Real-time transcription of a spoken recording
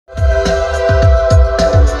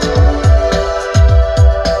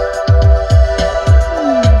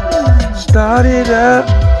start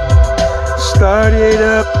it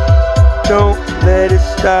up, don't let it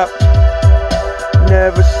stop,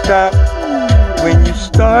 never stop. When you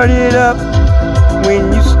start it up,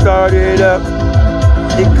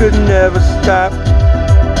 it could never stop,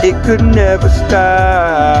 it could never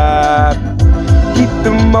stop. Keep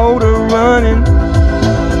the motor running,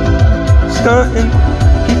 stunting,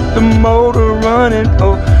 keep the motor running,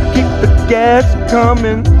 oh, keep the gas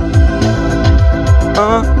coming.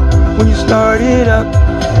 When you start it up,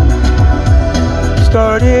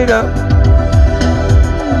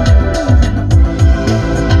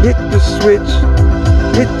 hit the switch,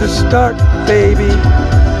 hit the start, baby.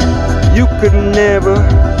 You could never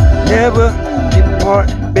depart,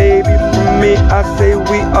 baby, from me. I say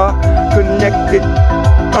we are connected.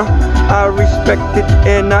 I respect it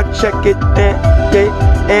and I check it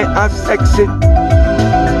and I sex it.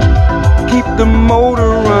 Keep the motor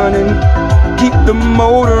running, keep the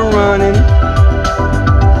motor running.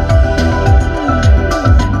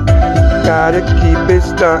 Gotta keep it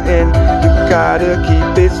stunting, you gotta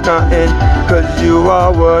keep it stunting, cause you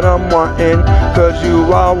are what I'm wanting, cause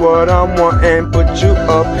you are what I'm wanting. Put you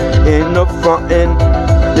up in the front end,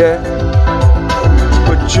 yeah,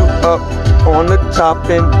 put you up on the top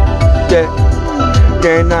end, yeah.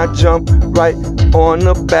 Then I jump right on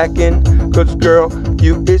the back end, cause girl,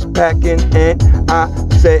 you is packing, and I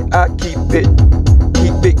say I keep it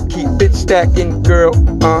stacking, girl,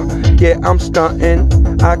 yeah, I'm stunting.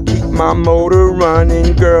 I keep my motor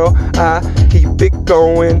running, girl, I keep it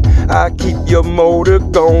going, I keep your motor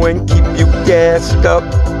going, keep you gassed up,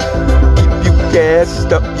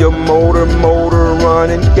 your motor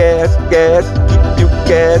running, gas, keep you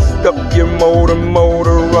gassed up, your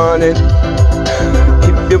motor running,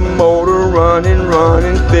 keep your motor running,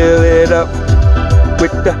 fill it up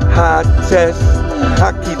with the high test.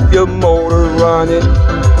 I keep your motor running,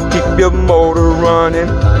 keep your motor running.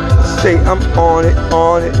 Say I'm on it,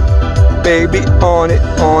 baby, on it,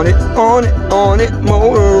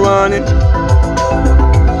 motor running,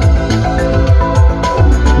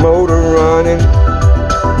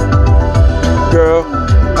 girl,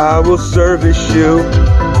 I will service you,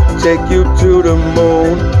 take you to the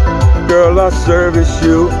moon, girl, I'll service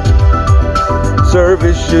you,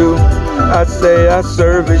 I say I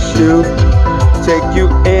service you, take you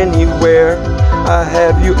anywhere, I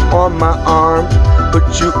have you on my arm,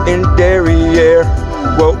 put you in derriere.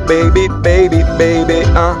 Whoa, baby, baby, baby,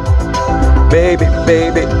 baby,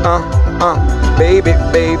 baby,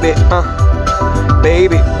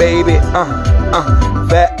 baby, baby,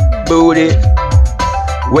 fat booty,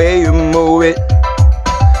 way you move it,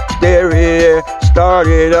 derriere. Start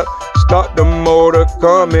it up, start the motor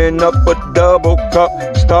coming up, a double cup.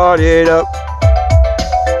 Start it up,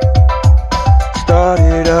 start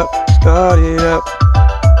it up, start it up.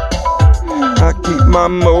 I keep my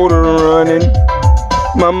motor running,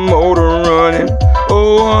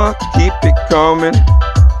 oh, I keep it coming,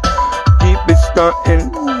 keep it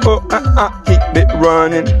stunting, oh, I keep it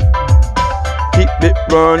running,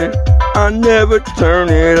 I never turn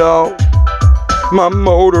it off, my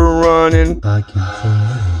motor running. I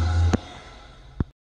keep